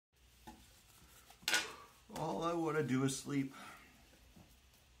All I want to do is sleep.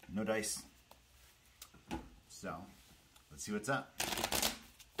 No dice. So, let's see what's up.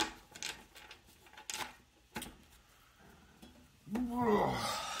 All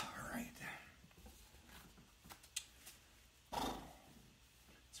right.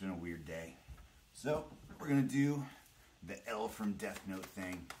 It's been a weird day. So, we're going to do the L from Death Note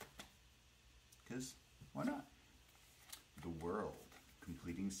thing. Because, why not? The world,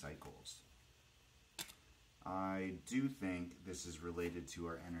 completing cycles. I do think this is related to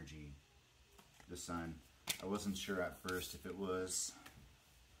our energy, the sun. I wasn't sure at first if it was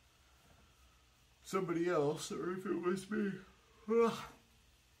somebody else or if it was me. The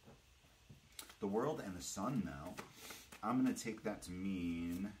world and the sun, though, I'm going to take that to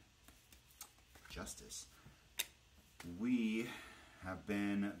mean justice. We have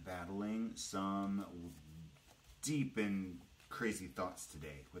been battling some deep and crazy thoughts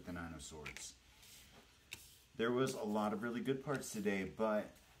today with the Nine of Swords. There was a lot of really good parts today,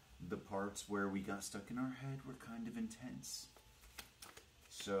 but the parts where we got stuck in our head were kind of intense.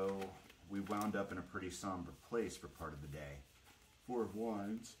 So we wound up in a pretty somber place for part of the day. Four of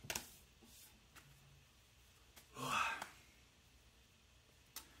Wands.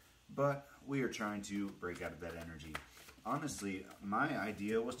 But we are trying to break out of that energy. Honestly, my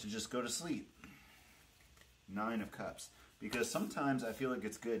idea was to just go to sleep. Nine of Cups. Because sometimes I feel like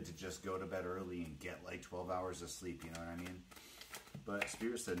it's good to just go to bed early and get like 12 hours of sleep, you know what I mean? But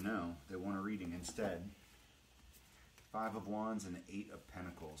Spirit said no, they want a reading instead. Five of Wands and Eight of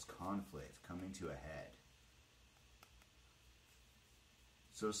Pentacles. Conflict coming to a head.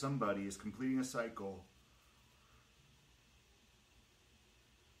 So somebody is completing a cycle,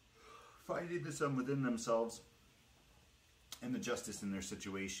 finding the sun within themselves and the justice in their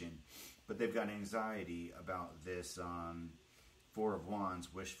situation. But they've got anxiety about this Four of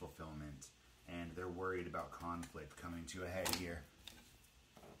Wands wish fulfillment. And they're worried about conflict coming to a head here.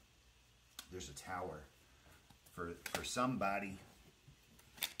 There's a tower for somebody.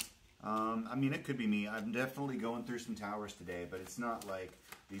 I mean, it could be me. I'm definitely going through some towers today, but it's not like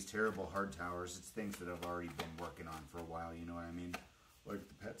these terrible hard towers. It's things that I've already been working on for a while, you know what I mean? Like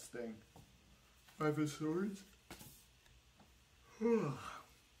the pets thing. Five of Swords.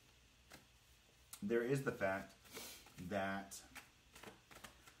 There is the fact that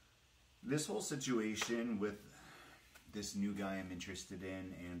this whole situation with this new guy I'm interested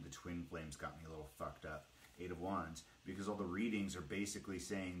in and the twin flames got me a little fucked up. Eight of Wands. Because all the readings are basically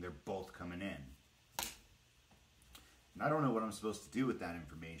saying they're both coming in. And I don't know what I'm supposed to do with that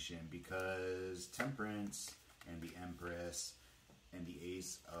information because Temperance and the Empress and the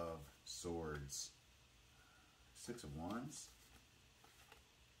Ace of Swords. Six of Wands.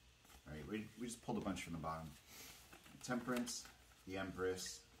 Alright, we just pulled a bunch from the bottom. Temperance, the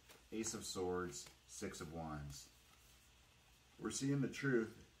Empress, Ace of Swords, Six of Wands. We're seeing the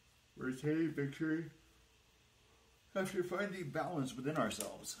truth. We're attaining victory after finding balance within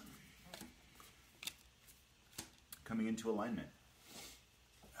ourselves. Coming into alignment.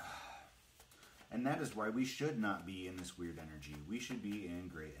 And that is why we should not be in this weird energy. We should be in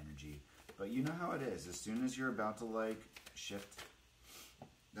great energy. But you know how it is. As soon as you're about to like shift,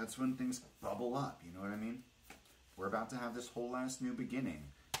 that's when things bubble up. You know what I mean? We're about to have this whole ass new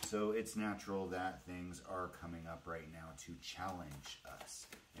beginning. So it's natural that things are coming up right now to challenge us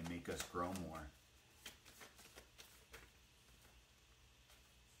and make us grow more.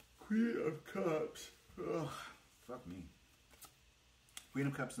 Queen of Cups. Ugh, fuck me. Queen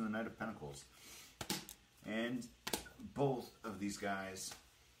of Cups and the Knight of Pentacles. And both of these guys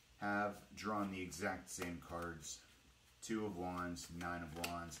have drawn the exact same cards. Two of Wands, Nine of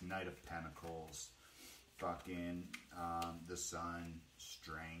Wands, Knight of Pentacles, fucking the Sun,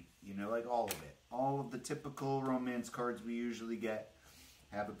 Strength, you know, like all of it. All of the typical romance cards we usually get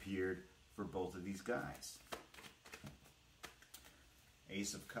have appeared for both of these guys.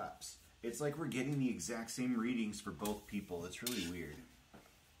 Ace of Cups. It's like we're getting the exact same readings for both people. It's really weird.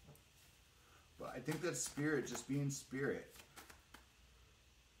 But I think that's Spirit just being Spirit.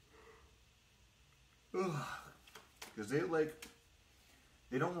 Because they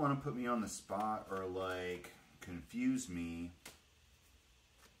don't want to put me on the spot or like confuse me.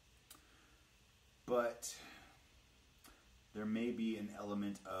 But there may be an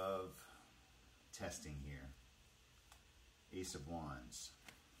element of testing here. Ace of Wands.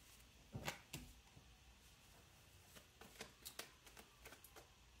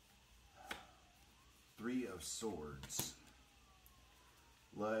 Three of Swords.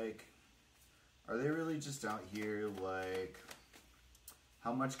 Like, are they really just out here like,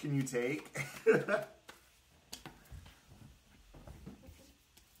 how much can you take? The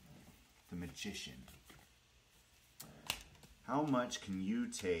Magician. How much can you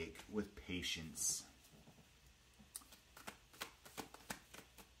take with patience?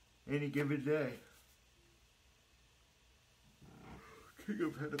 Any given day. King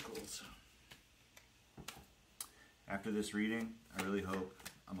of Pentacles. After this reading, I really hope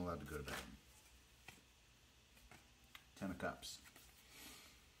I'm allowed to go to bed. 10 of Cups.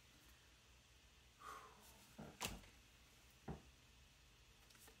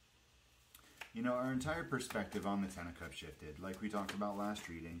 You know, our entire perspective on the Ten of Cups shifted. Like we talked about last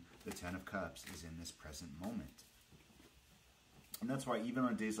reading, the Ten of Cups is in this present moment. And that's why even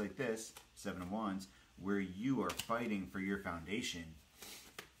on days like this, Seven of Wands, where you are fighting for your foundation,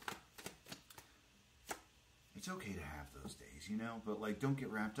 it's okay to have those days, you know? But like, don't get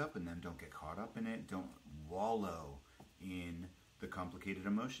wrapped up in them. Don't get caught up in it. Don't wallow in the complicated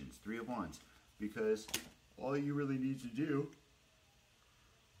emotions. Three of Wands. Because all you really need to do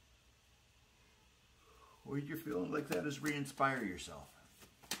when you're feeling like that is re-inspire yourself.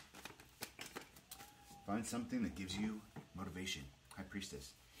 Find something that gives you motivation. High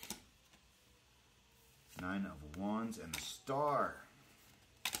Priestess. Nine of Wands and the Star.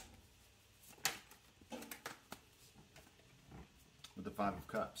 With the Five of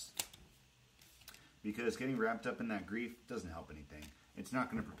Cups. Because getting wrapped up in that grief doesn't help anything. It's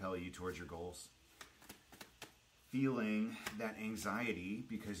not going to propel you towards your goals. Feeling that anxiety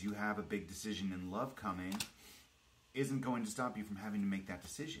because you have a big decision in love coming isn't going to stop you from having to make that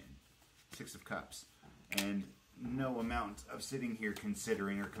decision. Six of Cups. And no amount of sitting here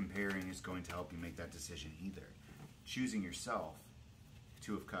considering or comparing is going to help you make that decision either. Choosing yourself,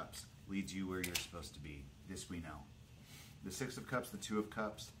 Two of Cups, leads you where you're supposed to be. This we know. The Six of Cups, the Two of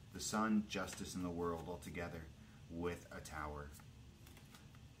Cups, the Sun, justice in the world all together with a Tower.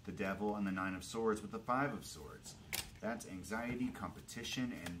 The Devil and the Nine of Swords with the Five of Swords. That's anxiety,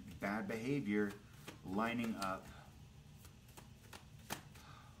 competition, and bad behavior lining up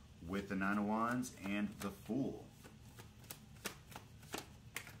with the Nine of Wands and the Fool.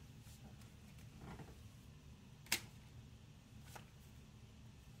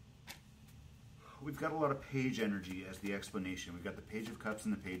 We've got a lot of Page energy as the explanation. We've got the Page of Cups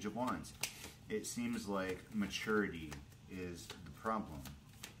and the Page of Wands. It seems like maturity is the problem.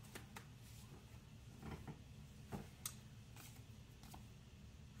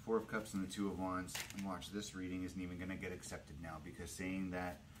 Four of Cups and the Two of Wands. And watch, this reading isn't even going to get accepted now, because saying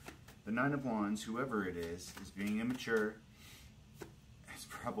that the Nine of Wands, whoever it is being immature, is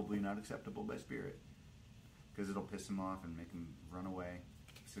probably not acceptable by Spirit. Because it'll piss him off and make him run away.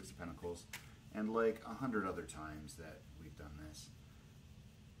 Six of Pentacles. And like 100 other times that we've done this.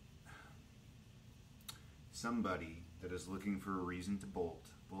 Somebody that is looking for a reason to bolt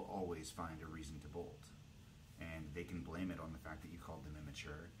will always find a reason to bolt. And they can blame it on the fact that you called them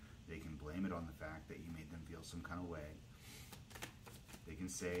immature. They can blame it on the fact that you made them feel some kind of way. They can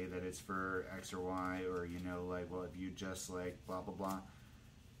say that it's for X or Y, or, you know, like, well, if you just like blah, blah, blah.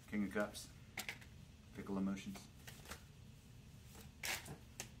 King of Cups. Fickle emotions.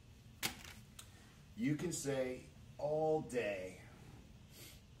 You can say all day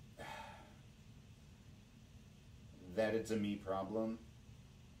that it's a me problem,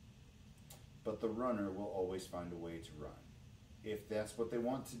 but the runner will always find a way to run, if that's what they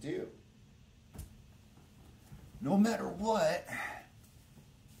want to do. No matter what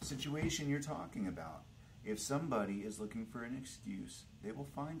situation you're talking about, if somebody is looking for an excuse, they will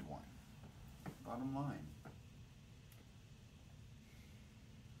find one. Bottom line. I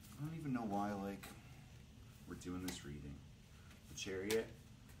don't even know why, like, we're doing this reading. The Chariot.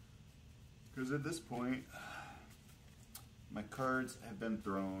 Because at this point, my cards have been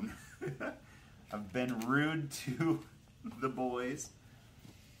thrown. I've been rude to the boys.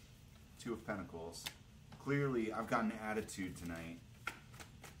 Two of Pentacles. Clearly, I've got an attitude tonight.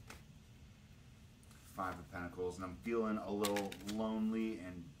 Five of Pentacles, and I'm feeling a little lonely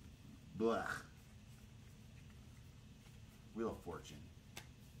and blech. Wheel of Fortune.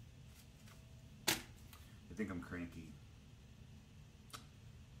 I think I'm cranky.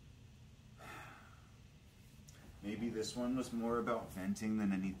 Maybe this one was more about venting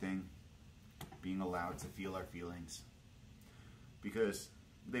than anything. Being allowed to feel our feelings. Because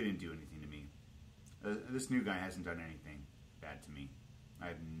they didn't do anything to me. This new guy hasn't done anything bad to me. I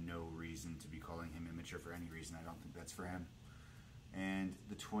have no reason to be calling him immature for any reason. I don't think that's for him. And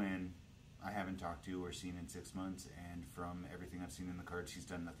the twin, I haven't talked to or seen in 6 months, and from everything I've seen in the cards, he's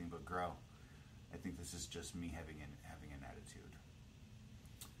done nothing but grow. I think this is just me having an attitude.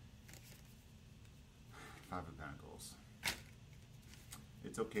 Five of Pentacles.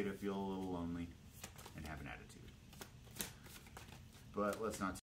 It's okay to feel a little lonely and have an attitude. But let's not